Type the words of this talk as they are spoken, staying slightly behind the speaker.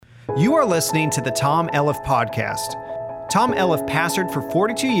You are listening to the Tom Elliff Podcast. Tom Elliff pastored for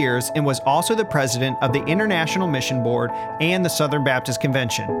 42 years and was also the president of the International Mission Board and the Southern Baptist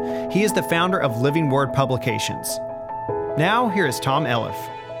Convention. He is the founder of Living Word Publications. Now, here is Tom Elliff.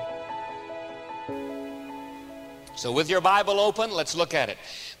 So with your Bible open, let's look at it.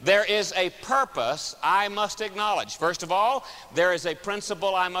 There is a purpose I must acknowledge. First of all, there is a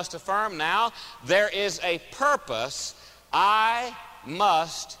principle I must affirm. Now, there is a purpose I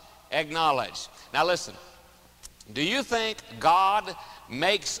must acknowledge. Now listen, do you think God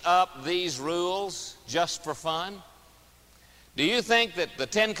makes up these rules just for fun? Do you think that the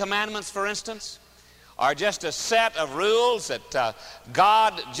Ten Commandments, for instance, are just a set of rules that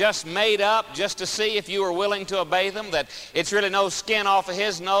God just made up just to see if you were willing to obey them, that it's really no skin off of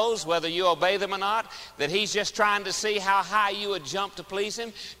His nose whether you obey them or not, that He's just trying to see how high you would jump to please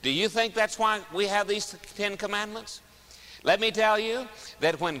Him? Do you think that's why we have these Ten Commandments? Let me tell you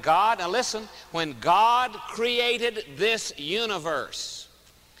that when God, now listen, when God created this universe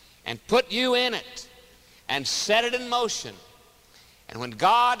and put you in it and set it in motion, and when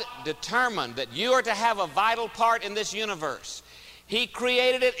God determined that you are to have a vital part in this universe, He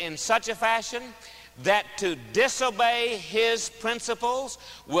created it in such a fashion that to disobey His principles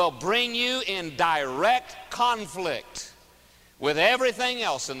will bring you in direct conflict with everything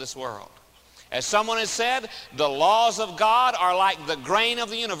else in this world. As someone has said, the laws of God are like the grain of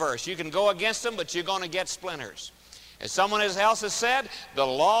the universe. You can go against them, but you're going to get splinters. As someone else has said, the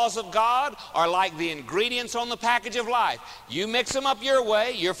laws of God are like the ingredients on the package of life. You mix them up your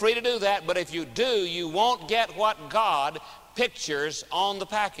way, you're free to do that, but if you do, you won't get what God pictures on the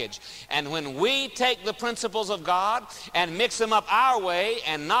package. And when we take the principles of God and mix them up our way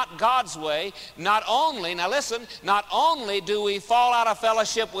and not God's way, not only, now listen, not only do we fall out of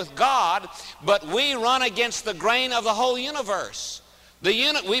fellowship with God, but we run against the grain of the whole universe.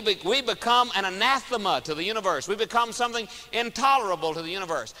 We become an anathema to the universe. We become something intolerable to the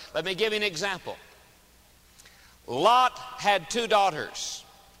universe. Let me give you an example. Lot had two daughters.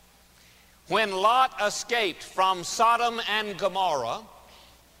 When Lot escaped from Sodom and Gomorrah,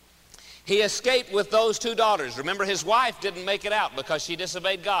 he escaped with those two daughters. Remember, his wife didn't make it out because she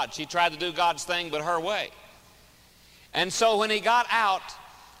disobeyed God. She tried to do God's thing but her way. And so when he got out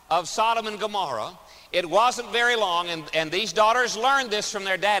of Sodom and Gomorrah, it wasn't very long, and these daughters learned this from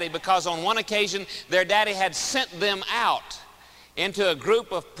their daddy because on one occasion their daddy had sent them out into a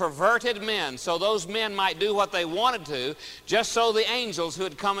group of perverted men so those men might do what they wanted to, just so the angels who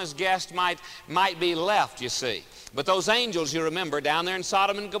had come as guests might be left, you see. But those angels, you remember, down there in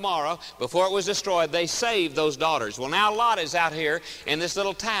Sodom and Gomorrah, before it was destroyed, they saved those daughters. Well, now Lot is out here in this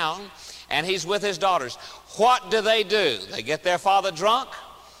little town, and he's with his daughters. What do? They get their father drunk,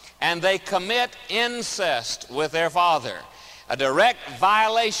 and they commit incest with their father, a direct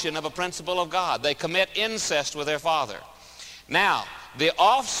violation of a principle of God. They commit incest with their father. Now, the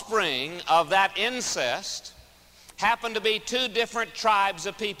offspring of that incest happened to be two different tribes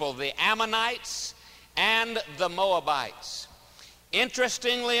of people, the Ammonites and the Moabites.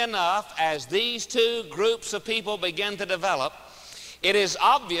 Interestingly enough, as these two groups of people begin to develop, it is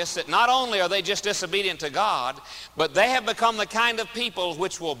obvious that not only are they just disobedient to God, but they have become the kind of people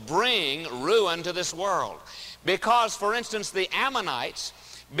which will bring ruin to this world. Because, for instance, the Ammonites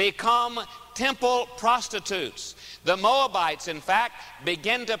become temple prostitutes. The Moabites, in fact,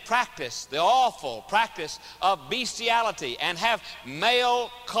 begin to practice the awful practice of bestiality and have male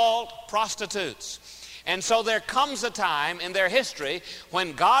cult prostitutes. And so there comes a time in their history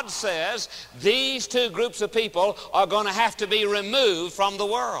when God says these two groups of people are going to have to be removed from the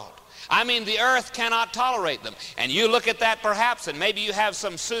world. I mean, the earth cannot tolerate them. And you look at that perhaps, and maybe you have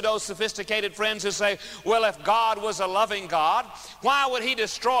some pseudo-sophisticated friends who say, well, if God was a loving God, why would He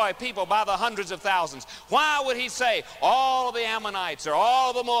destroy people by the hundreds of thousands? Why would He say all of the Ammonites or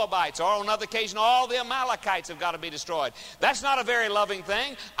all of the Moabites or on another occasion all the Amalekites have got to be destroyed? That's not a very loving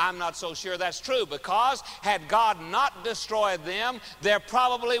thing. I'm not so sure that's true, because had God not destroyed them, there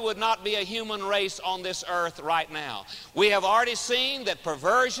probably would not be a human race on this earth right now. We have already seen that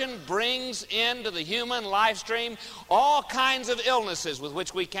perversion brings into the human life stream all kinds of illnesses with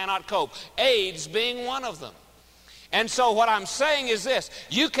which we cannot cope, AIDS being one of them. And so what I'm saying is this: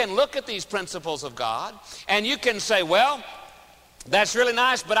 you can look at these principles of God and you can say, well, that's really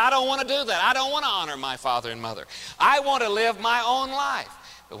nice, but I don't want to do that. I don't want to honor my father and mother. I want to live my own life.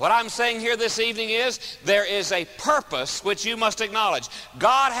 But what I'm saying here this evening is there is a purpose which you must acknowledge.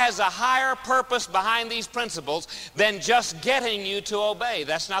 God has a higher purpose behind these principles than just getting you to obey.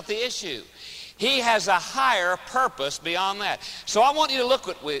 That's not the issue. He has a higher purpose beyond that. So I want you to look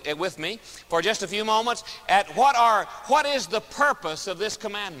with me for just a few moments at what is the purpose of this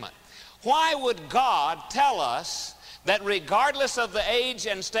commandment. Why would God tell us that regardless of the age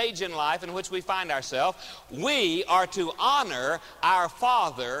and stage in life in which we find ourselves, we are to honor our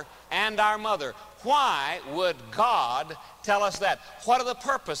father and our mother? Why would God tell us that? What are the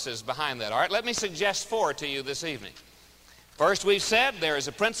purposes behind that? All right, let me suggest 4 to you this evening. First, we've said there is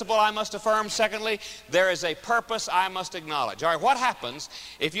a principle I must affirm. Secondly, there is a purpose I must acknowledge. All right, what happens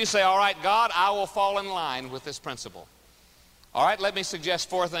if you say, all right, God, I will fall in line with this principle? All right, let me suggest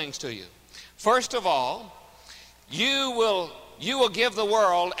 4 things to you. First of all, you will give the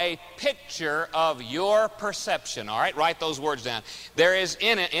world a picture of your perception. All right, write those words down. There is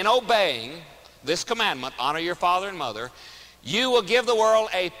in obeying this commandment, honor your father and mother, you will give the world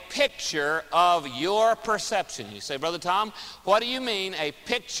a picture of your perception. You say, Brother Tom, what do you mean a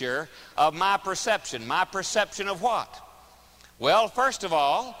picture of my perception? My perception of what? Well, first of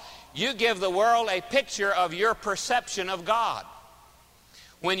all, you give the world a picture of your perception of God.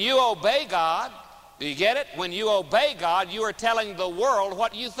 When you obey God, do you get it? When you obey God, you are telling the world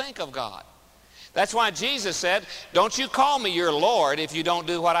what you think of God. That's why Jesus said, don't you call me your Lord if you don't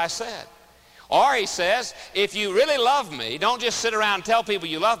do what I said. Or he says, if you really love me, don't just sit around and tell people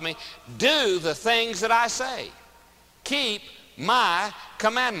you love me. Do the things that I say. Keep my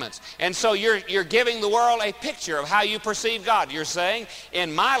commandments. And so you're giving the world a picture of how you perceive God. You're saying,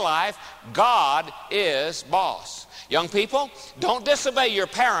 in my life, God is boss. Young people, don't disobey your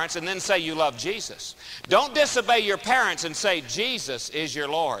parents and then say you love Jesus. Don't disobey your parents and say Jesus is your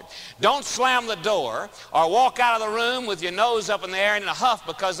Lord. Don't slam the door or walk out of the room with your nose up in the air and in a huff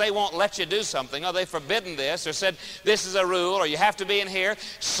because they won't let you do something, or they've forbidden this or said this is a rule or you have to be in here.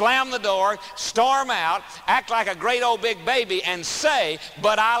 Slam the door, storm out, act like a great old big baby and say,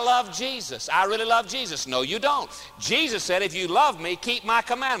 but I love Jesus. I really love Jesus. No, you don't. Jesus said, if you love me, keep my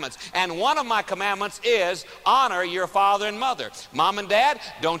commandments. And one of my commandments is honor your father and mother. Mom and dad,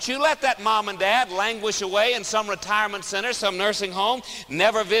 don't you let that mom and dad languish away in some retirement center, some nursing home,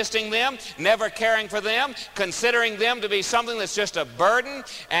 never visiting them, never caring for them, considering them to be something that's just a burden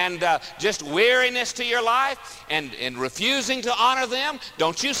and just weariness to your life, and refusing to honor them.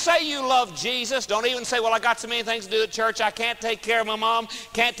 Don't you say you love Jesus. Don't even say, well, I got so many things to do at church. I can't take care of my mom,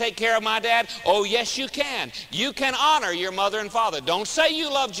 can't take care of my dad. Oh, yes, you can. You can honor your mother and father. Don't say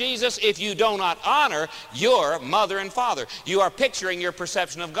you love Jesus if you do not honor your mother and father. You are picturing your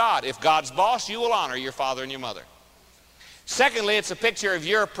perception of God. If God's boss, you will honor your father and your mother. Secondly, it's a picture of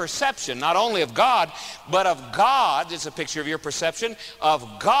your perception, not only of God, but of God. It's a picture of your perception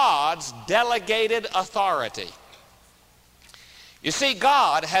of God's delegated authority. You see,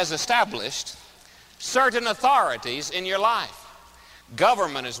 God has established certain authorities in your life.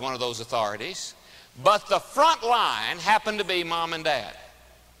 Government is one of those authorities, but the front line happened to be mom and dad.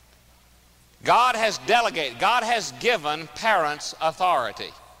 God has delegated, God has given parents authority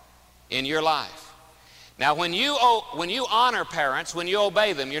in your life. Now, when you honor parents, when you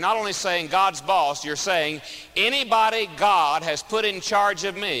obey them, you're not only saying God's boss, you're saying anybody God has put in charge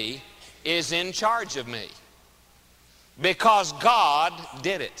of me is in charge of me because God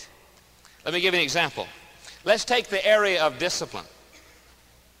did it. Let me give you an example. Let's take the area of discipline.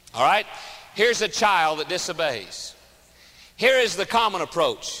 All right? Here's a child that disobeys. Here is the common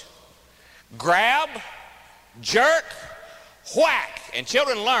approach. Grab, jerk, whack. And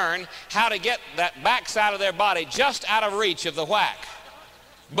children learn how to get that backside of their body just out of reach of the whack.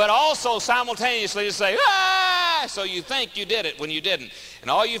 But also simultaneously to say, ah! So you think you did it when you didn't.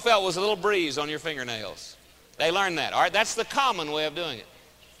 And all you felt was a little breeze on your fingernails. They learn that. All right, that's the common way of doing it.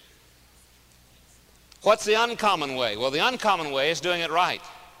 What's the uncommon way? Well, the uncommon way is doing it right.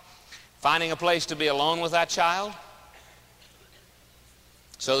 Finding a place to be alone with that child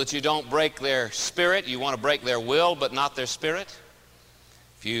so that you don't break their spirit. You want to break their will, but not their spirit.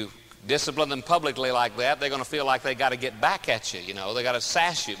 If you discipline them publicly like that, they're going to feel like they got to get back at you. You know, they got to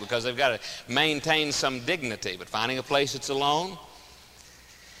sass you because they've got to maintain some dignity. But finding a place that's alone,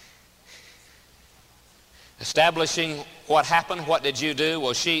 establishing what happened. What did you do?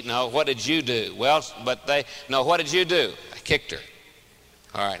 Well, no, what did you do? Well, but no, what did you do? I kicked her.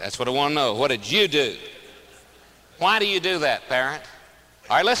 All right, that's what I want to know. What did you do? Why do you do that, parent?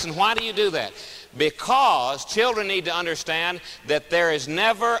 All right, listen, why do you do that? Because children need to understand that there is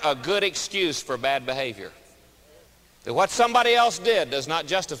never a good excuse for bad behavior. That what somebody else did does not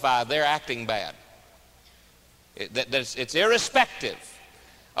justify their acting bad. It's irrespective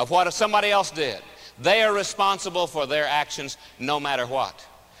of what somebody else did. They are responsible for their actions no matter what.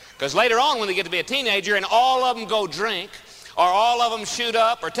 Because later on when they get to be a teenager and all of them go drink, or all of them shoot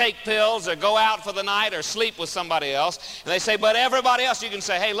up or take pills or go out for the night or sleep with somebody else. And they say, but everybody else, you can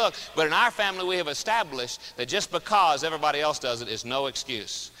say, hey, look, but in our family we have established that just because everybody else does it is no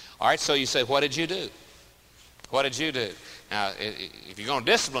excuse. All right, so you say, what did you do? What did you do? Now, if you're going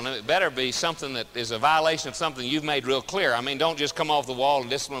to discipline them, it better be something that is a violation of something you've made real clear. I mean, don't just come off the wall and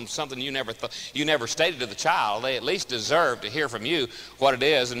discipline something you never stated to the child. They at least deserve to hear from you what it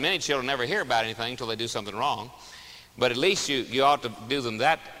is, and many children never hear about anything until they do something wrong. But at least you ought to do them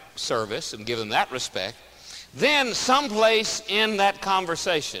that service and give them that respect. Then someplace in that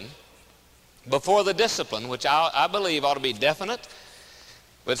conversation, before the discipline, which I believe ought to be definite,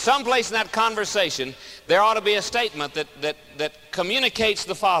 but someplace in that conversation, there ought to be a statement that communicates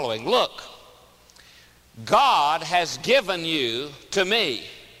the following. Look, God has given you to me,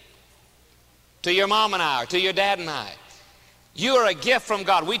 to your mom and I, or to your dad and I. You are a gift from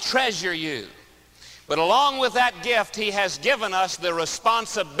God. We treasure you. But along with that gift, he has given us the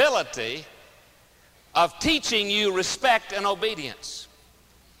responsibility of teaching you respect and obedience.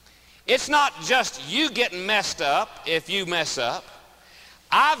 It's not just you getting messed up if you mess up.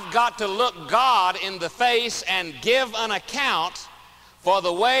 I've got to look God in the face and give an account for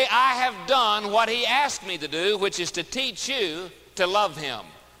the way I have done what he asked me to do, which is to teach you to love him,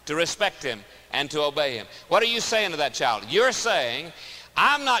 to respect him, and to obey him. What are you saying to that child? You're saying,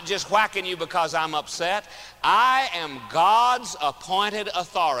 I'm not just whacking you because I'm upset. I am God's appointed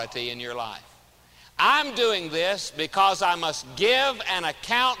authority in your life. I'm doing this because I must give an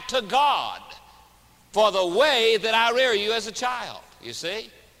account to God for the way that I rear you as a child. You see?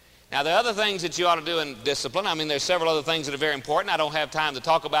 Now, there are other things that you ought to do in discipline. I mean, there's several other things that are very important. I don't have time to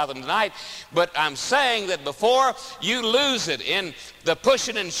talk about them tonight. But I'm saying that before you lose it in the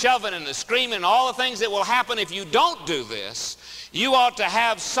pushing and shoving and the screaming and all the things that will happen if you don't do this, you ought to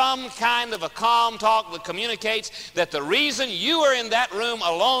have some kind of a calm talk that communicates that the reason you are in that room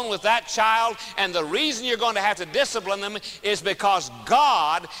alone with that child and the reason you're going to have to discipline them is because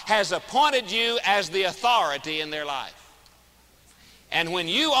God has appointed you as the authority in their life. And when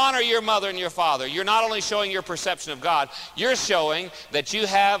you honor your mother and your father, you're not only showing your perception of God, you're showing that you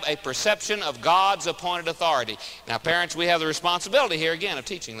have a perception of God's appointed authority. Now, parents, we have the responsibility here again of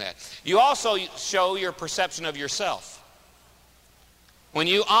teaching that. You also show your perception of yourself. When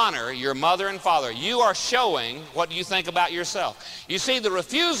you honor your mother and father, you are showing what you think about yourself. You see, the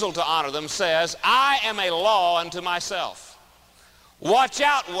refusal to honor them says, I am a law unto myself. Watch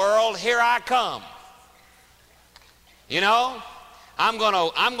out, world, here I come. You know? I'm going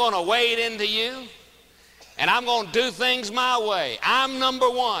to wade into you, and I'm going to do things my way. I'm number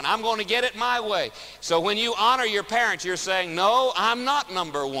one. I'm going to get it my way. So when you honor your parents, you're saying, no, I'm not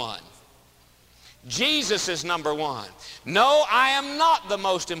number one. Jesus is number one. No, I am not the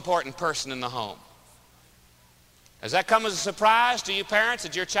most important person in the home. Does that come as a surprise to you parents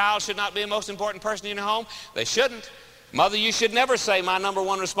that your child should not be the most important person in your home? They shouldn't. Mother, you should never say my number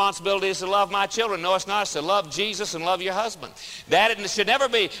one responsibility is to love my children. No, it's not. It's to love Jesus and love your husband. Dad, it should never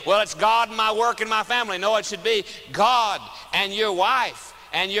be, well, it's God and my work and my family. No, it should be God and your wife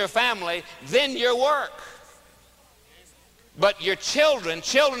and your family, then your work. But your children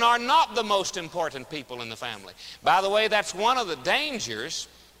are not the most important people in the family. By the way, that's one of the dangers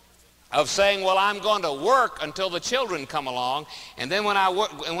of saying, well, I'm going to work until the children come along, and then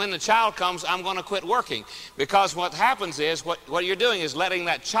when the child comes, I'm going to quit working. Because what happens is, what you're doing is letting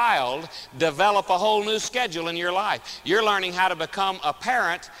that child develop a whole new schedule in your life. You're learning how to become a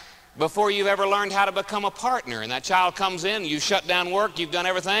parent before you've ever learned how to become a partner. And that child comes in, you shut down work, you've done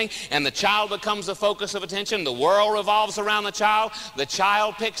everything, and the child becomes the focus of attention. The world revolves around the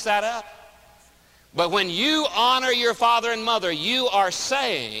child picks that up. But when you honor your father and mother, you are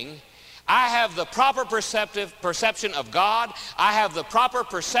saying, I have the proper perception of God. I have the proper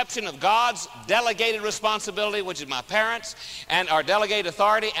perception of God's delegated responsibility, which is my parents, and our delegated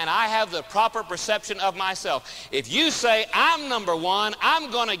authority, and I have the proper perception of myself. If you say, I'm number one,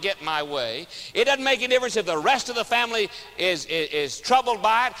 I'm going to get my way, it doesn't make any difference if the rest of the family is troubled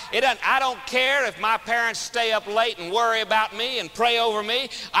by it. I don't care if my parents stay up late and worry about me and pray over me.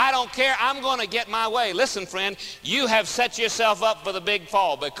 I don't care. I'm going to get my way. Listen, friend, you have set yourself up for the big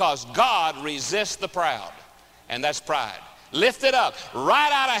fall because God resists the proud, and that's pride. Lift it up, right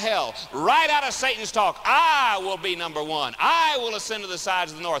out of hell, right out of Satan's talk. I will be number one. I will ascend to the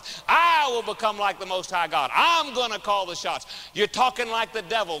sides of the north. I will become like the Most High God. I'm going to call the shots. You're talking like the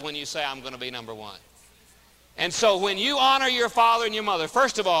devil when you say I'm going to be number one. And so when you honor your father and your mother,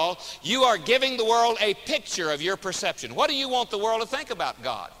 first of all, you are giving the world a picture of your perception. What do you want the world to think about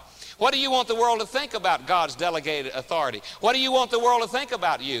God? What do you want the world to think about God's delegated authority? What do you want the world to think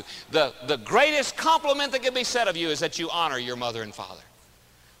about you? The greatest compliment that can be said of you is that you honor your mother and father.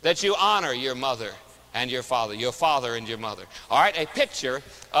 That you honor your mother and your father and your mother. All right, a picture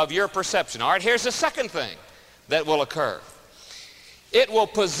of your perception. All right, here's the second thing that will occur. It will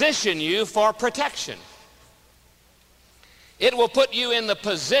position you for protection. It will put you in the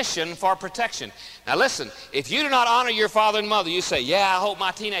position for protection. Now listen, if you do not honor your father and mother, you say, yeah, I hope my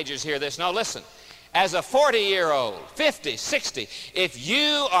teenagers hear this. No, listen, as a 40-year-old, 50, 60, if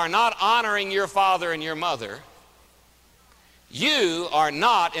you are not honoring your father and your mother, you are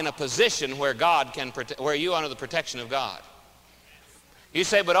not in a position where God can where you are under the protection of God. You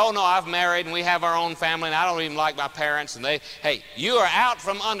say, but oh no, I've married and we have our own family and I don't even like my parents. And hey, you are out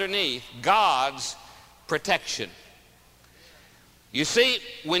from underneath God's protection. You see,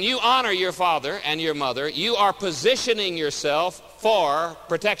 when you honor your father and your mother, you are positioning yourself for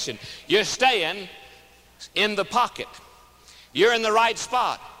protection. You're staying in the pocket. You're in the right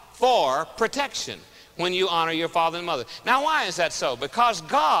spot for protection when you honor your father and mother. Now, why is that so? Because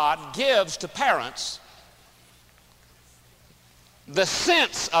God gives to parents the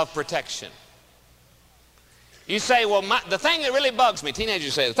sense of protection. You say, well, the thing that really bugs me,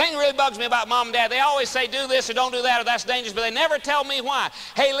 teenagers say, the thing that really bugs me about mom and dad, they always say do this or don't do that or that's dangerous, but they never tell me why.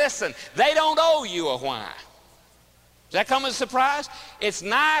 Hey, listen, they don't owe you a why. Does that come as a surprise? It's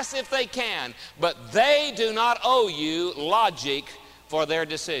nice if they can, but they do not owe you logic for their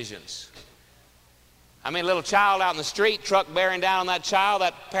decisions. I mean, a little child out in the street, truck bearing down on that child,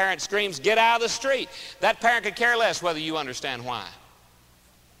 that parent screams, get out of the street. That parent could care less whether you understand why.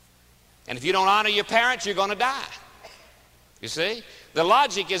 And if you don't honor your parents, you're going to die. You see? The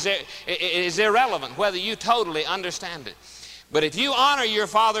logic is irrelevant, whether you totally understand it. But if you honor your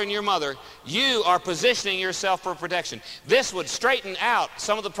father and your mother, you are positioning yourself for protection. This would straighten out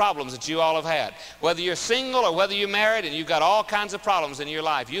some of the problems that you all have had. Whether you're single or whether you're married and you've got all kinds of problems in your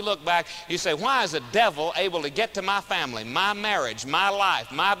life, you look back, you say, why is the devil able to get to my family, my marriage, my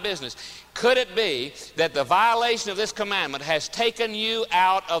life, my business? Could it be that the violation of this commandment has taken you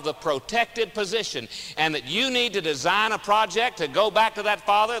out of the protected position and that you need to design a project to go back to that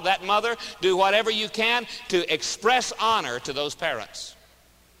father, that mother, do whatever you can to express honor to those parents?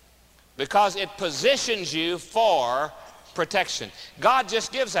 Because it positions you for protection. God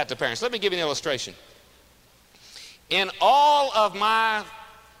just gives that to parents. Let me give you an illustration. In all of my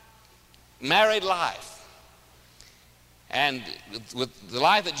married life, and with the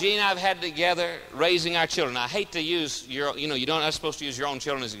life that Jean and I have had together, raising our children, I hate to use you're not supposed to use your own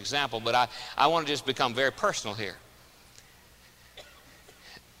children as an example, but I want to just become very personal here.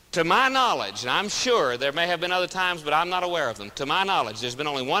 To my knowledge, and I'm sure there may have been other times, but I'm not aware of them. To my knowledge, there's been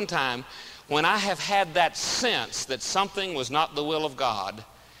only one time when I have had that sense that something was not the will of God,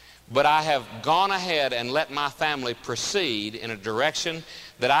 but I have gone ahead and let my family proceed in a direction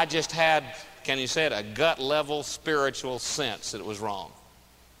that I just had, can you say it, a gut-level spiritual sense that it was wrong.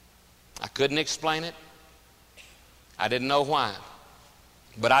 I couldn't explain it. I didn't know why.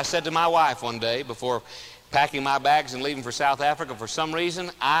 But I said to my wife one day before packing my bags and leaving for South Africa, for some reason,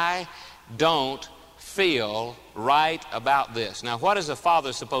 I don't feel right about this. Now, what is a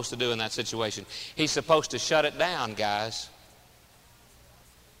father supposed to do in that situation? He's supposed to shut it down, guys.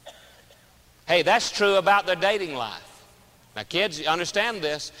 Hey, that's true about their dating life. Now, kids, you understand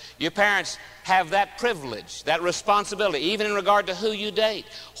this. Your parents have that privilege, that responsibility, even in regard to who you date,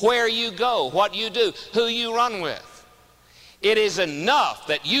 where you go, what you do, who you run with. It is enough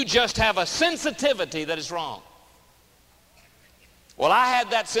that you just have a sensitivity that is wrong. Well, I had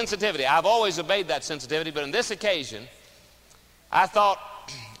that sensitivity. I've always obeyed that sensitivity, but on this occasion, I thought,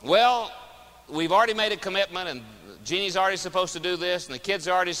 well, we've already made a commitment, and Jeannie's already supposed to do this, and the kids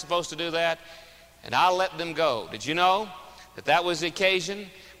are already supposed to do that, and I'll let them go. Did you know that was the occasion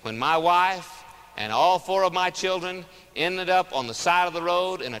when my wife and all four of my children ended up on the side of the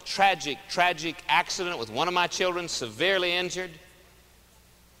road in a tragic accident with one of my children severely injured?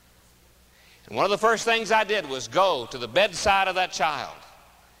 And one of the first things I did was go to the bedside of that child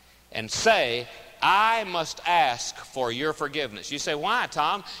and say, I must ask for your forgiveness. You say, why,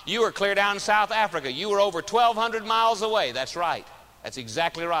 Tom? You were clear down in South Africa. You were over 1,200 miles away. That's right. That's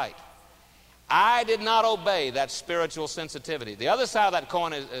exactly right. I did not obey that spiritual sensitivity. The other side of that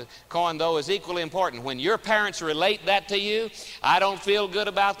coin, though, is equally important. When your parents relate that to you, I don't feel good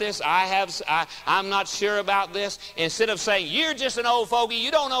about this, I'm not sure about this, instead of saying, you're just an old fogey,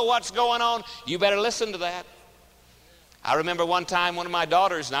 you don't know what's going on, you better listen to that. I remember one time one of my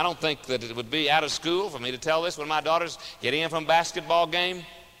daughters, and I don't think that it would be out of school for me to tell this, one of my daughters getting in from a basketball game,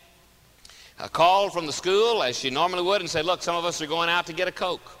 called from the school, as she normally would, and said, look, some of us are going out to get a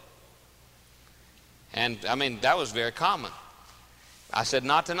Coke. And, I mean, that was very common. I said,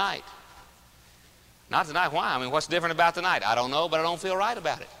 not tonight. Not tonight. Why? I mean, what's different about tonight? I don't know, but I don't feel right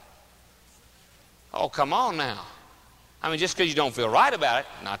about it. Oh, come on now. I mean, just because you don't feel right about it,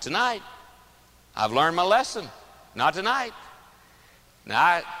 not tonight. I've learned my lesson. Not tonight. Now,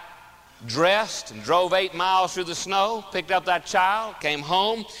 I dressed and drove 8 miles through the snow, picked up that child, came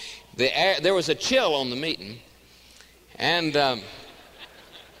home. There was a chill on the meeting. And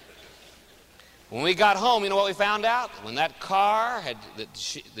when we got home, you know what we found out? When that car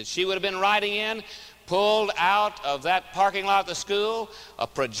that she would have been riding in pulled out of that parking lot at the school, a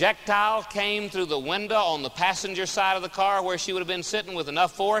projectile came through the window on the passenger side of the car where she would have been sitting with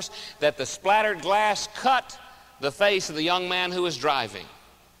enough force that the splattered glass cut the face of the young man who was driving.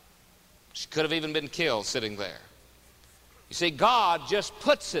 She could have even been killed sitting there. You see, God just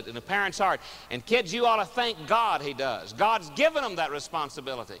puts it in a parent's heart. And kids, you ought to thank God He does. God's given them that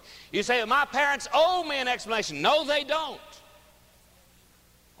responsibility. You say, my parents owe me an explanation. No, they don't.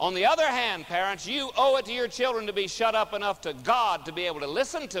 On the other hand, parents, you owe it to your children to be shut up enough to God to be able to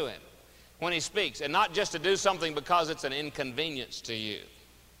listen to Him when He speaks, and not just to do something because it's an inconvenience to you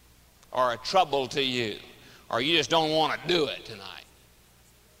or a trouble to you, or you just don't want to do it tonight.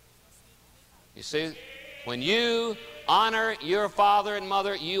 You see, when you honor your father and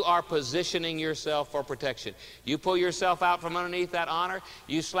mother, you are positioning yourself for protection. You pull yourself out from underneath that honor,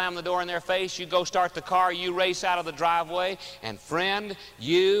 you slam the door in their face, you go start the car, you race out of the driveway, and friend,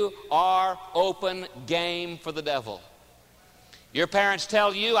 you are open game for the devil. Your parents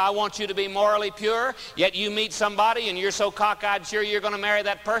tell you, I want you to be morally pure, yet you meet somebody and you're so cockeyed sure you're going to marry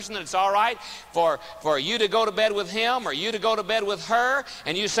that person that it's all right for you to go to bed with him or you to go to bed with her,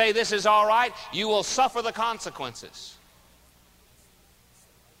 and you say this is all right, you will suffer the consequences.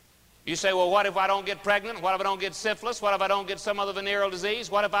 You say, well, what if I don't get pregnant? What if I don't get syphilis? What if I don't get some other venereal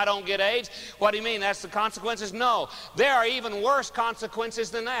disease? What if I don't get AIDS? What do you mean? That's the consequences? No. There are even worse consequences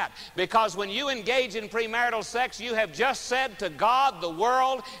than that. Because when you engage in premarital sex, you have just said to God, the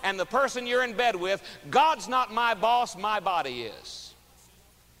world, and the person you're in bed with, God's not my boss, my body is.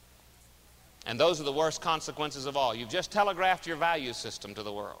 And those are the worst consequences of all. You've just telegraphed your value system to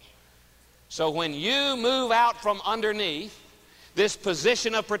the world. So when you move out from underneath this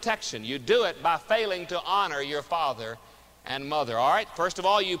position of protection, you do it by failing to honor your father and mother. All right? First of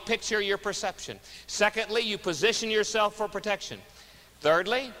all, you picture your perception. Secondly, you position yourself for protection.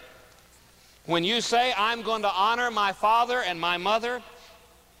 Thirdly, when you say, I'm going to honor my father and my mother,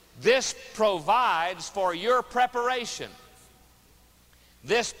 this provides for your preparation.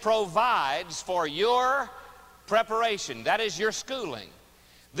 This provides for your preparation. That is your schooling.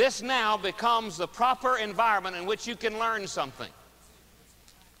 This now becomes the proper environment in which you can learn something.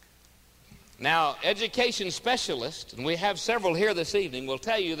 Now, education specialists, and we have several here this evening, will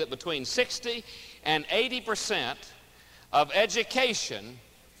tell you that between 60 and 80% of education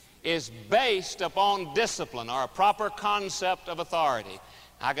is based upon discipline or a proper concept of authority.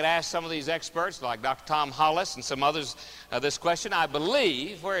 I could ask some of these experts, like Dr. Tom Hollis and some others, this question. I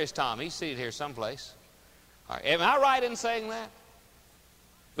believe, where is Tom? He's seated here someplace. All right, am I right in saying that?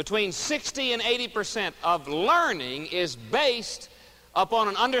 Between 60 and 80% of learning is based upon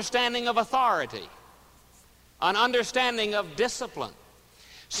an understanding of authority, an understanding of discipline.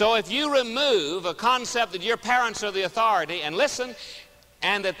 So if you remove a concept that your parents are the authority, and listen,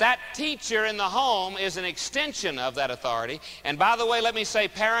 and that teacher in the home is an extension of that authority, and by the way, let me say,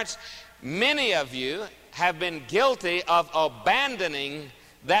 parents, many of you have been guilty of abandoning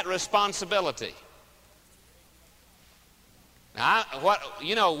that responsibility. Now,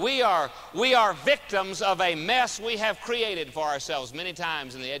 we are victims of a mess we have created for ourselves many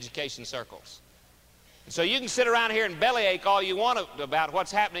times in the education circles. So you can sit around here and bellyache all you want about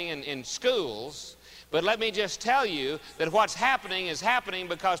what's happening in schools, but let me just tell you that what's happening is happening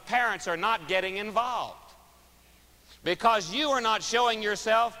because parents are not getting involved. Because you are not showing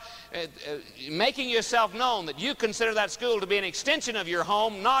yourself, making yourself known that you consider that school to be an extension of your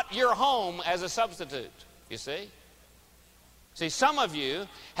home, not your home as a substitute, you see? See, some of you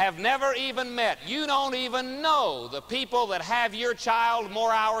have never even met, you don't even know the people that have your child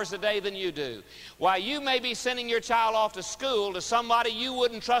more hours a day than you do. Why, you may be sending your child off to school to somebody you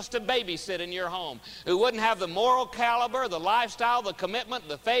wouldn't trust to babysit in your home, who wouldn't have the moral caliber, the lifestyle, the commitment,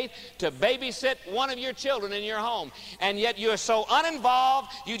 the faith to babysit one of your children in your home. And yet you're so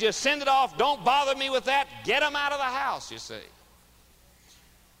uninvolved, you just send it off, don't bother me with that, get them out of the house, you see.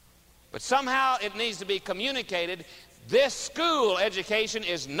 But somehow it needs to be communicated. This school education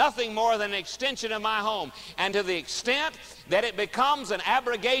is nothing more than an extension of my home. And to the extent that it becomes an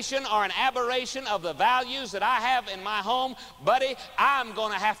abrogation or an aberration of the values that I have in my home, buddy, I'm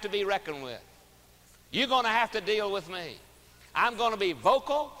going to have to be reckoned with. You're going to have to deal with me. I'm going to be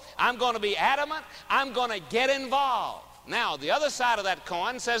vocal. I'm going to be adamant. I'm going to get involved. Now, the other side of that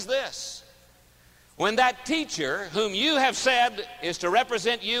coin says this. When that teacher, whom you have said is to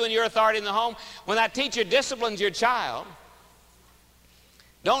represent you and your authority in the home, when that teacher disciplines your child,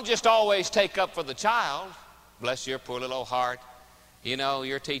 don't just always take up for the child. Bless your poor little heart. You know,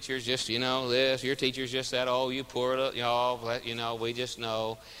 your teacher's just, you know, this. Your teacher's just that. Oh, you poor little, we just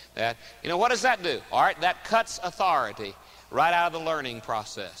know that. You know, what does that do? All right, that cuts authority right out of the learning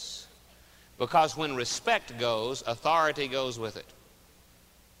process. Because when respect goes, authority goes with it.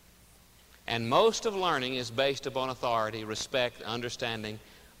 And most of learning is based upon authority, respect, understanding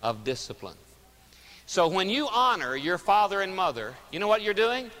of discipline. So when you honor your father and mother, you know what you're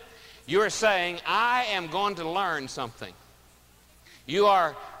doing? You're saying, I am going to learn something. You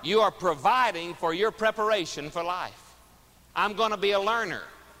are providing for your preparation for life. I'm going to be a learner.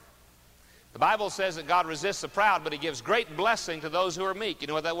 The Bible says that God resists the proud, but he gives great blessing to those who are meek. You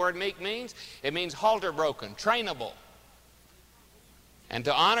know what that word meek means? It means halter broken, trainable. And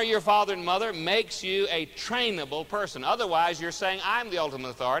to honor your father and mother makes you a trainable person. Otherwise, you're saying, I'm the ultimate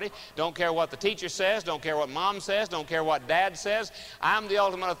authority. Don't care what the teacher says. Don't care what mom says. Don't care what dad says. I'm the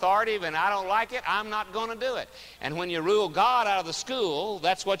ultimate authority, and I don't like it. I'm not going to do it. And when you rule God out of the school,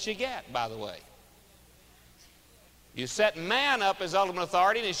 that's what you get, by the way. You set man up as ultimate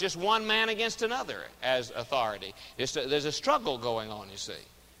authority, and it's just one man against another as authority. There's a struggle going on, you see.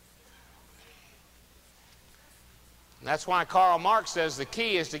 And that's why Karl Marx says the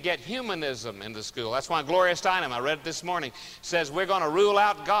key is to get humanism into school. That's why Gloria Steinem, I read it this morning, says we're going to rule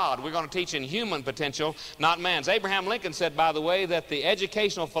out God. We're going to teach in human potential, not man's. Abraham Lincoln said, by the way, that the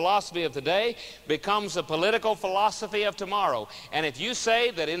educational philosophy of today becomes the political philosophy of tomorrow. And if you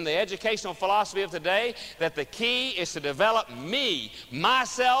say that in the educational philosophy of today that the key is to develop me,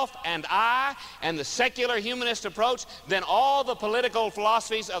 myself, and I, and the secular humanist approach, then all the political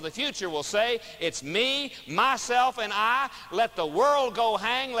philosophies of the future will say it's me, myself, and I. Let the world go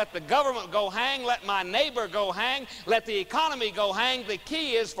hang, let the government go hang, let my neighbor go hang, let the economy go hang. The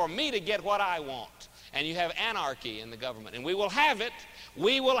key is for me to get what I want. And you have anarchy in the government, and we will have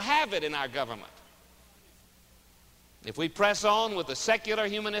it in our government if we press on with the secular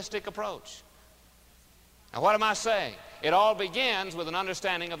humanistic approach. Now, what am I saying? It all begins with an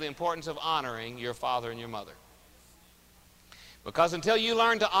understanding of the importance of honoring your father and your mother. Because until you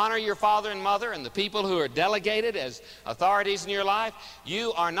learn to honor your father and mother and the people who are delegated as authorities in your life,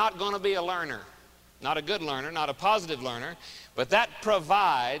 you are not going to be a learner. Not a good learner, not a positive learner, but that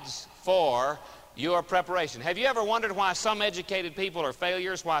provides for your preparation. Have you ever wondered why some educated people are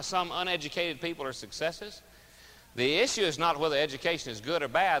failures, why some uneducated people are successes? The issue is not whether education is good or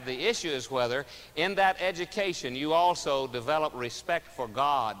bad. The issue is whether in that education you also develop respect for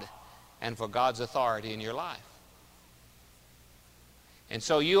God and for God's authority in your life. And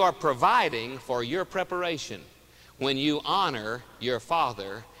so you are providing for your preparation when you honor your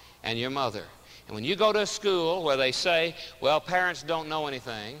father and your mother. And when you go to a school where they say, well, parents don't know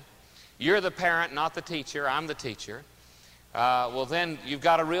anything, you're the parent, not the teacher, I'm the teacher, well, then you've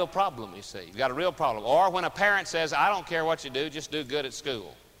got a real problem, you see. You've got a real problem. Or when a parent says, I don't care what you do, just do good at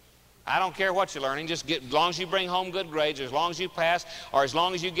school. I don't care what you're learning, just get, as long as you bring home good grades, as long as you pass, or as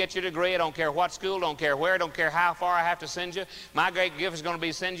long as you get your degree. I don't care what school, don't care where, don't care how far I have to send you. My great gift is going to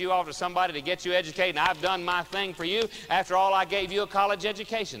be send you off to somebody to get you educated, and I've done my thing for you. After all, I gave you a college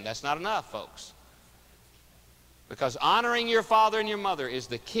education. That's not enough, folks. Because honoring your father and your mother is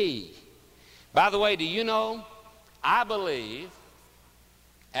the key. By the way, do you know, I believe,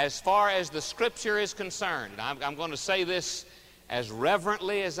 as far as the Scripture is concerned, and I'm going to say this as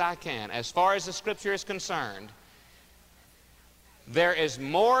reverently as I can, as far as the Scripture is concerned, there is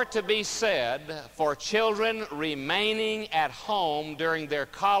more to be said for children remaining at home during their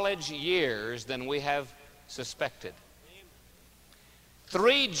college years than we have suspected.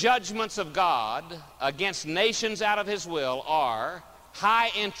 3 judgments of God against nations out of His will are high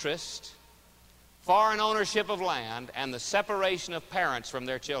interest, foreign ownership of land, and the separation of parents from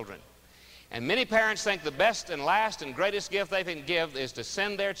their children. And many parents think the best and last and greatest gift they can give is to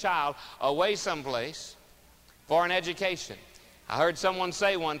send their child away someplace for an education. I heard someone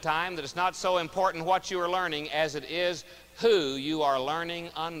say one time that it's not so important what you are learning as it is who you are learning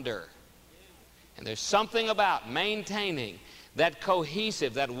under. And there's something about maintaining that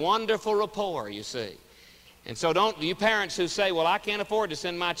cohesive, that wonderful rapport, you see. And so don't, you parents who say, well, I can't afford to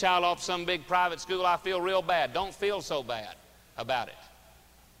send my child off to some big private school, I feel real bad. Don't feel so bad about it.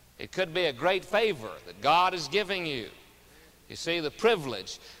 It could be a great favor that God is giving you. You see, the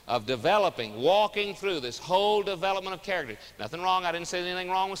privilege of developing, walking through this whole development of character. Nothing wrong. I didn't say anything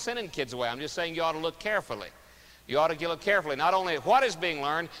wrong with sending kids away. I'm just saying you ought to look carefully. You ought to look carefully, not only at what is being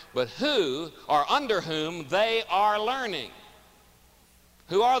learned, but who or under whom they are learning.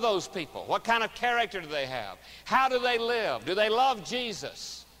 Who are those people? What kind of character do they have? How do they live? Do they love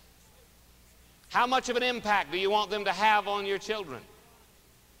Jesus? How much of an impact do you want them to have on your children?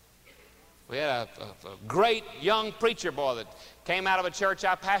 We had a great young preacher boy that came out of a church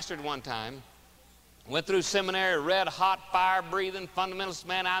I pastored one time. Went through seminary, red hot, fire-breathing, fundamentalist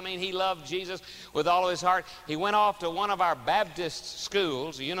man. I mean, he loved Jesus with all of his heart. He went off to one of our Baptist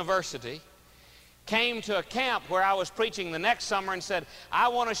schools, a university, came to a camp where I was preaching the next summer and said, I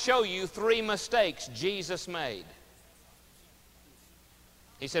want to show you 3 mistakes Jesus made.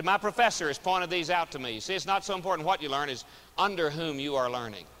 He said, my professor has pointed these out to me. You see, it's not so important what you learn, it's under whom you are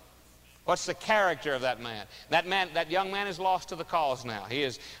learning. What's the character of that man? That young man is lost to the cause now. He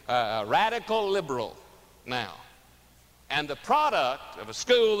is a radical liberal now. And the product of a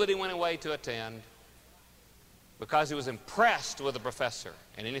school that he went away to attend because he was impressed with the professor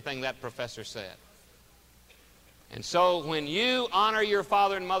and anything that professor said. And so when you honor your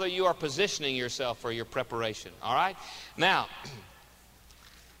father and mother, you are positioning yourself for your preparation. All right? Now,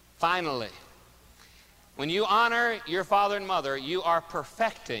 finally, when you honor your father and mother, you are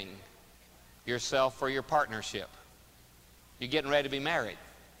perfecting yourself for your partnership. You're getting ready to be married.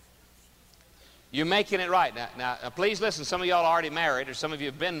 You're making it right. Now, please listen. Some of y'all are already married, or some of you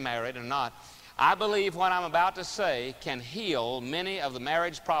have been married or not. I believe what I'm about to say can heal many of the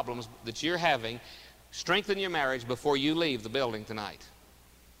marriage problems that you're having, strengthen your marriage before you leave the building tonight.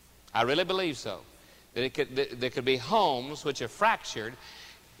 I really believe so. That there could be homes which are fractured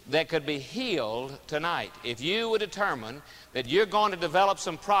that could be healed tonight if you would determine that you're going to develop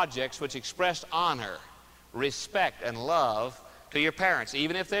some projects which express honor, respect, and love to your parents,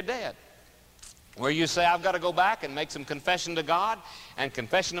 even if they're dead. Where you say, I've got to go back and make some confession to God and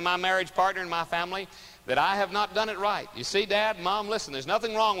confession to my marriage partner and my family that I have not done it right. You see, Dad, Mom, listen, there's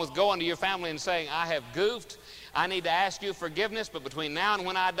nothing wrong with going to your family and saying, I have goofed. I need to ask you forgiveness, but between now and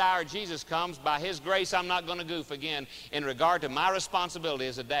when I die or Jesus comes, by His grace, I'm not going to goof again in regard to my responsibility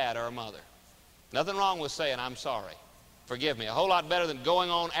as a dad or a mother. Nothing wrong with saying, I'm sorry. Forgive me. A whole lot better than going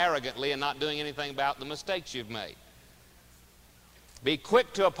on arrogantly and not doing anything about the mistakes you've made. Be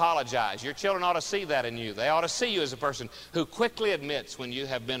quick to apologize. Your children ought to see that in you. They ought to see you as a person who quickly admits when you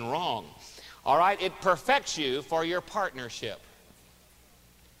have been wrong. All right? It perfects you for your partnership.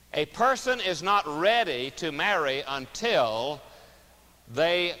 A person is not ready to marry until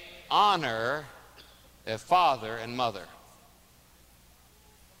they honor their father and mother.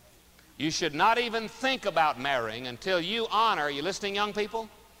 You should not even think about marrying until you honor, you listening, young people?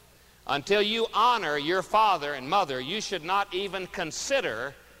 Until you honor your father and mother, you should not even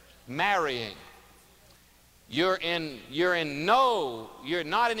consider marrying. You're not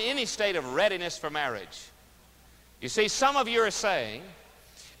in any state of readiness for marriage. You see, some of you are saying,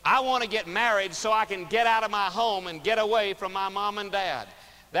 I want to get married so I can get out of my home and get away from my mom and dad.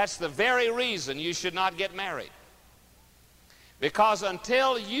 That's the very reason you should not get married. Because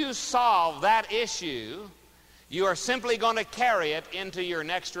until you solve that issue, you are simply going to carry it into your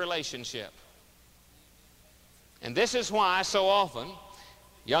next relationship. And this is why so often,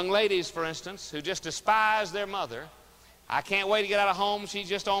 young ladies, for instance, who just despise their mother, I can't wait to get out of home, she's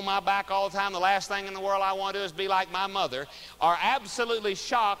just on my back all the time, the last thing in the world I want to do is be like my mother, are absolutely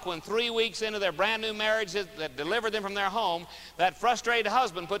shocked when 3 weeks into their brand new marriage that delivered them from their home, that frustrated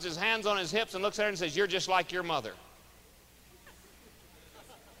husband puts his hands on his hips and looks at her and says, you're just like your mother.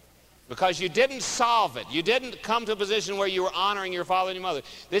 Because you didn't solve it. You didn't come to a position where you were honoring your father and your mother.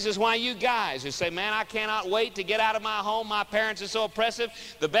 This is why you guys who say, man, I cannot wait to get out of my home. My parents are so oppressive.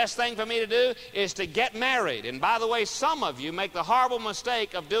 The best thing for me to do is to get married. And by the way, some of you make the horrible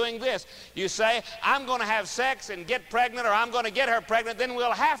mistake of doing this. You say, I'm going to have sex and get pregnant, or I'm going to get her pregnant, then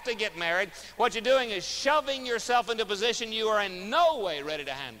we'll have to get married. What you're doing is shoving yourself into a position you are in no way ready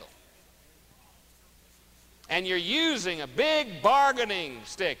to handle. And you're using a big bargaining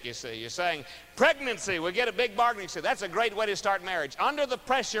stick, you see. You're saying, pregnancy, we get a big bargaining stick. That's a great way to start marriage, under the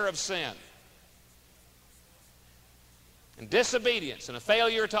pressure of sin and disobedience and a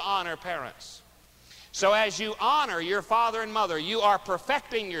failure to honor parents. So as you honor your father and mother, you are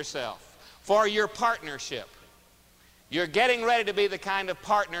perfecting yourself for your partnership. You're getting ready to be the kind of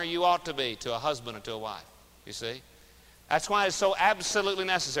partner you ought to be to a husband or to a wife, you see. That's why it's so absolutely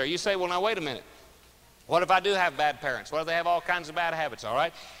necessary. You say, well, now, wait a minute. What if I do have bad parents? What if they have all kinds of bad habits, all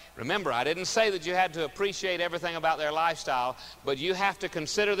right? Remember, I didn't say that you had to appreciate everything about their lifestyle, but you have to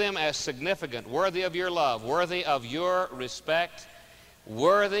consider them as significant, worthy of your love, worthy of your respect,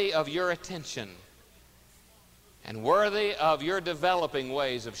 worthy of your attention, and worthy of your developing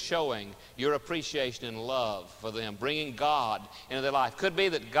ways of showing your appreciation and love for them, bringing God into their life. Could be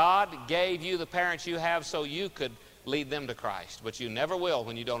that God gave you the parents you have so you could lead them to Christ, but you never will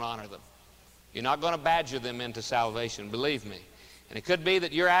when you don't honor them. You're not going to badger them into salvation, believe me. And it could be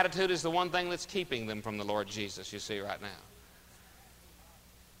that your attitude is the one thing that's keeping them from the Lord Jesus, you see, right now.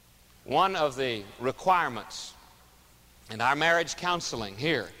 One of the requirements in our marriage counseling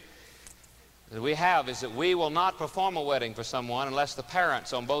here that we have is that we will not perform a wedding for someone unless the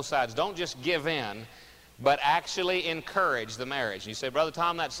parents on both sides don't just give in, but actually encourage the marriage. You say, Brother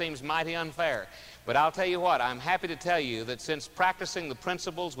Tom, that seems mighty unfair. But I'll tell you what, I'm happy to tell you that since practicing the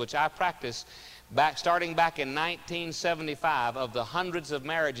principles which I practice starting back in 1975, of the hundreds of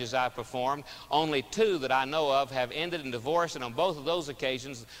marriages I performed, only 2 that I know of have ended in divorce, and on both of those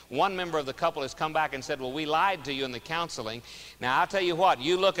occasions, one member of the couple has come back and said, well, we lied to you in the counseling. Now, I'll tell you what,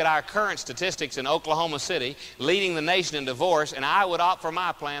 you look at our current statistics in Oklahoma City, leading the nation in divorce, and I would opt for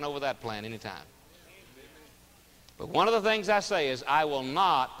my plan over that plan anytime. But one of the things I say is I will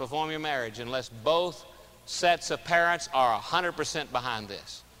not perform your marriage unless both sets of parents are 100% behind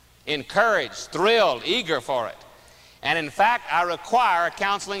this. Encouraged, thrilled, eager for it. And in fact, I require a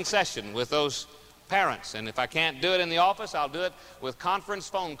counseling session with those parents. And if I can't do it in the office, I'll do it with conference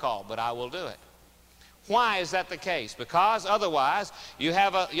phone call, but I will do it. Why is that the case? Because otherwise, you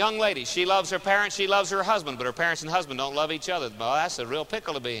have a young lady, she loves her parents, she loves her husband, but her parents and husband don't love each other. Well, that's a real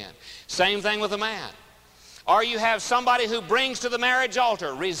pickle to be in. Same thing with a man. Or you have somebody who brings to the marriage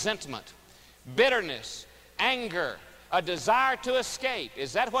altar resentment, bitterness, anger, a desire to escape.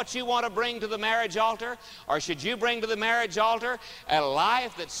 Is that what you want to bring to the marriage altar? Or should you bring to the marriage altar a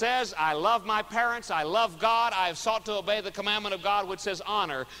life that says, I love my parents, I love God, I have sought to obey the commandment of God which says,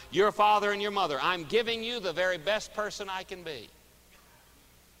 honor your father and your mother. I'm giving you the very best person I can be.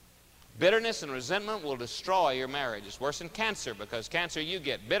 Bitterness and resentment will destroy your marriage. It's worse than cancer, because cancer you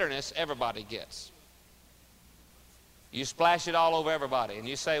get. Bitterness everybody gets. You splash it all over everybody, and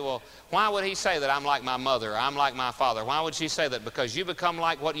you say, well, why would he say that I'm like my mother, or I'm like my father? Why would she say that? Because you become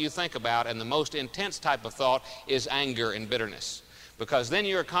like what you think about, and the most intense type of thought is anger and bitterness. Because then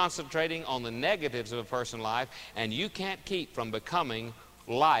you're concentrating on the negatives of a person's life, and you can't keep from becoming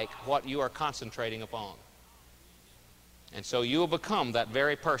like what you are concentrating upon. And so you will become that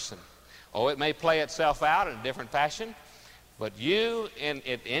very person. Oh, it may play itself out in a different fashion, but you,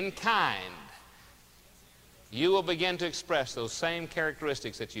 in kind, you will begin to express those same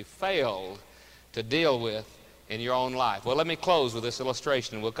characteristics that you failed to deal with in your own life. Well, let me close with this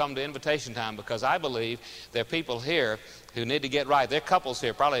illustration, and we'll come to invitation time, because I believe there are people here who need to get right. There are couples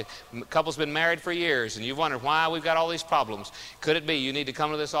here, probably couples been married for years, and you've wondered why we've got all these problems. Could it be you need to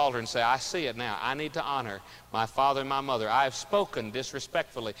come to this altar and say, I see it now. I need to honor my father and my mother. I have spoken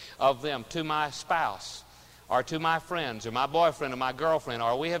disrespectfully of them to my spouse, or to my friends, or my boyfriend, or my girlfriend,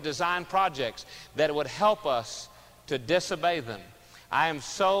 or we have designed projects that would help us to disobey them. I am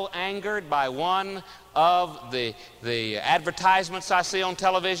so angered by one of the advertisements I see on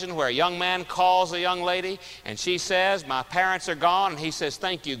television where a young man calls a young lady and she says, my parents are gone, and he says,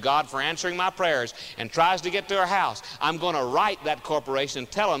 thank you, God, for answering my prayers, and tries to get to her house. I'm going to write that corporation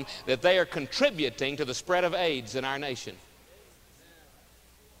and tell them that they are contributing to the spread of AIDS in our nation.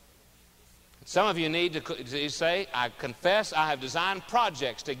 Some of you need to say, I confess I have designed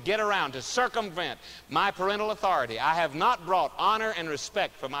projects to get around, to circumvent my parental authority. I have not brought honor and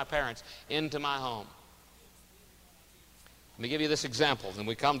respect for my parents into my home. Let me give you this example, then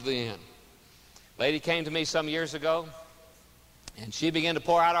we come to the end. A lady came to me some years ago, and she began to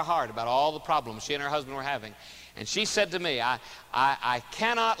pour out her heart about all the problems she and her husband were having. And she said to me, I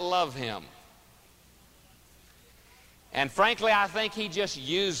cannot love him. And frankly, I think he just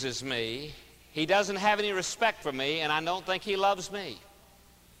uses me. He doesn't have any respect for me, and I don't think he loves me.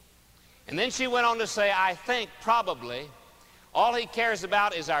 And then she went on to say, I think probably all he cares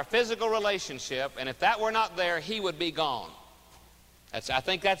about is our physical relationship, and if that were not there, he would be gone. I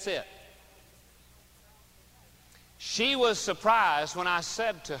think that's it. She was surprised when I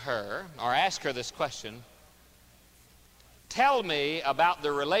said to her, or asked her this question, tell me about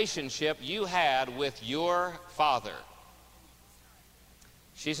the relationship you had with your father.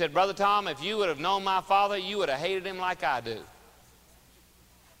 She said, Brother Tom, if you would have known my father, you would have hated him like I do.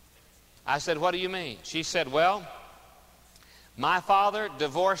 I said, what do you mean? She said, well, my father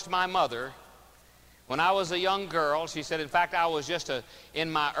divorced my mother when I was a young girl. She said, in fact, I was just in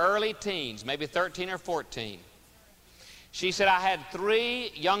my early teens, maybe 13 or 14. She said, I had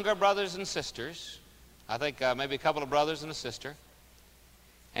 3 younger brothers and sisters. I think maybe a couple of brothers and a sister.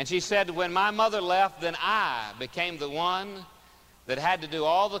 And she said, when my mother left, then I became the one that had to do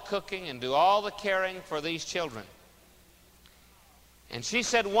all the cooking and do all the caring for these children. And she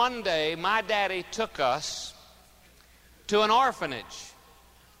said, one day my daddy took us to an orphanage.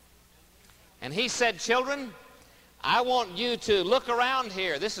 And he said, children, I want you to look around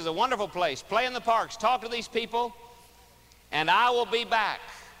here. This is a wonderful place. Play in the parks, talk to these people, and I will be back.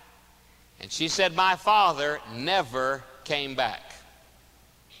 And she said, my father never came back.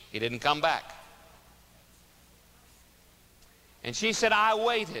 He didn't come back. And she said, I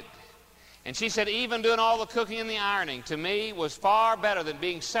waited. And she said, even doing all the cooking and the ironing to me was far better than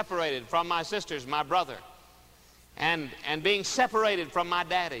being separated from my sisters, my brother, and being separated from my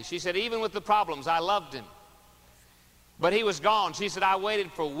daddy. She said, even with the problems, I loved him. But he was gone. She said, I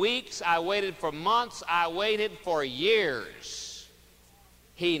waited for weeks, I waited for months, I waited for years.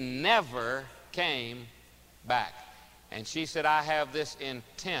 He never came back. And she said, I have this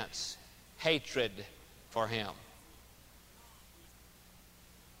intense hatred for him.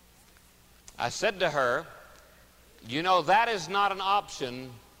 I said to her, you know, that is not an option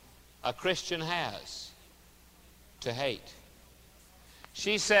a Christian has, to hate.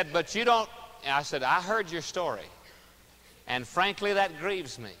 She said, but you don't. I said, I heard your story, and frankly, that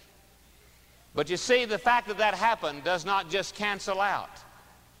grieves me. But you see, the fact that that happened does not just cancel out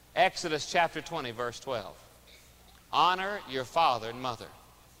Exodus chapter 20, verse 12. Honor your father and mother.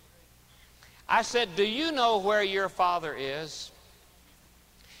 I said, do you know where your father is?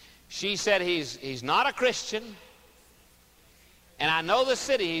 She said, he's not a Christian, and I know the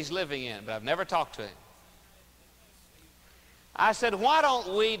city he's living in, but I've never talked to him. I said, why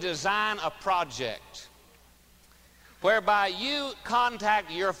don't we design a project whereby you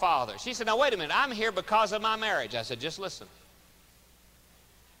contact your father? She said, now wait a minute, I'm here because of my marriage. I said, just listen.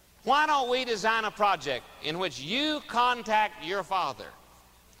 Why don't we design a project in which you contact your father,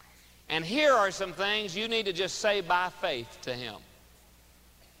 and here are some things you need to just say by faith to him.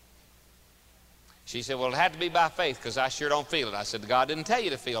 She said, well, it had to be by faith because I sure don't feel it. I said, God didn't tell you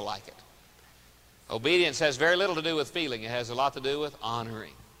to feel like it. Obedience has very little to do with feeling. It has a lot to do with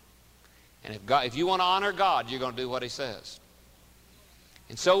honoring. And if you want to honor God, you're going to do what he says.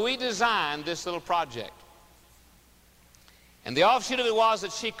 And so we designed this little project. And the offshoot of it was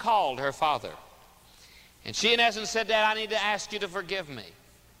that she called her father. And she, in essence, said, Dad, I need to ask you to forgive me.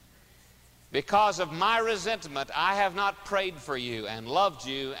 Because of my resentment, I have not prayed for you and loved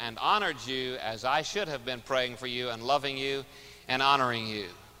you and honored you as I should have been praying for you and loving you and honoring you.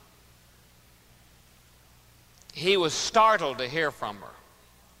 He was startled to hear from her,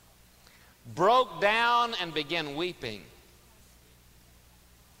 broke down and began weeping.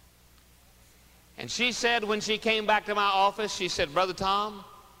 And she said, when she came back to my office, she said, Brother Tom,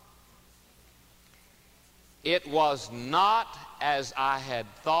 it was not as I had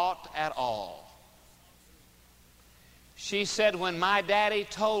thought at all. She said, when my daddy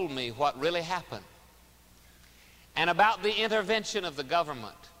told me what really happened and about the intervention of the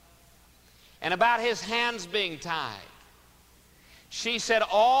government and about his hands being tied, she said,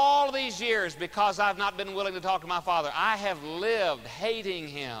 all these years, because I've not been willing to talk to my father, I have lived hating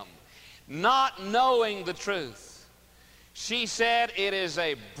him, not knowing the truth. She said, it is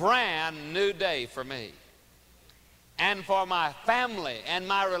a brand new day for me and for my family and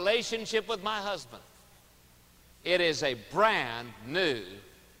my relationship with my husband. It is a brand new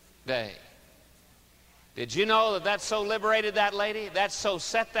day. Did you know that that so liberated that lady? That so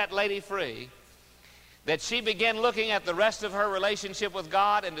set that lady free that she began looking at the rest of her relationship with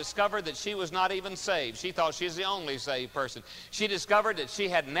God and discovered that she was not even saved. She thought she was the only saved person. She discovered that she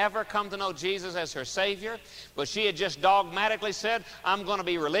had never come to know Jesus as her Savior, but she had just dogmatically said, I'm going to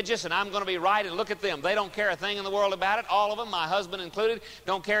be religious and I'm going to be right, and look at them. They don't care a thing in the world about it. All of them, my husband included,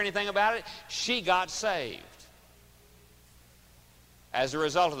 don't care anything about it. She got saved as a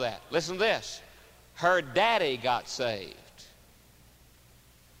result of that. Listen to this. Her daddy got saved.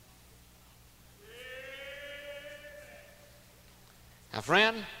 Now,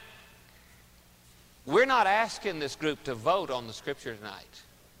 friend, we're not asking this group to vote on the Scripture tonight.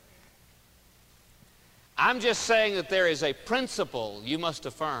 I'm just saying that there is a principle you must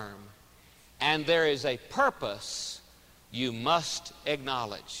affirm, and there is a purpose you must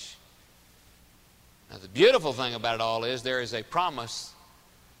acknowledge. Now, the beautiful thing about it all is there is a promise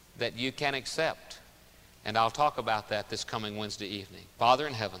that you can accept, and I'll talk about that this coming Wednesday evening. Father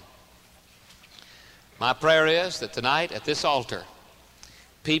in heaven, my prayer is that tonight at this altar,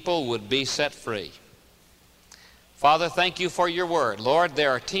 people would be set free Father, thank you for your word. Lord,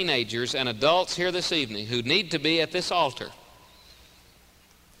 there are teenagers and adults here this evening who need to be at this altar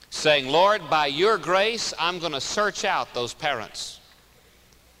saying, Lord, by your grace, I'm going to search out those parents.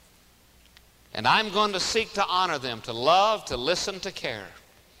 And I'm going to seek to honor them, to love, to listen, to care.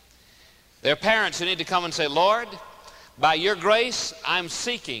 There are parents who need to come and say, Lord, by your grace, I'm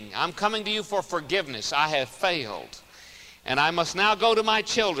coming to you for forgiveness. I have failed. And I must now go to my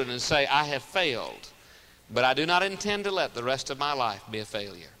children and say, I have failed. But I do not intend to let the rest of my life be a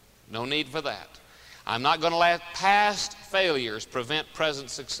failure. No need for that. I'm not going to let past failures prevent present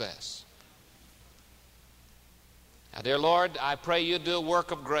success. Now, dear Lord, I pray you do a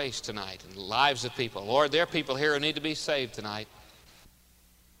work of grace tonight in the lives of people. Lord, there are people here who need to be saved tonight.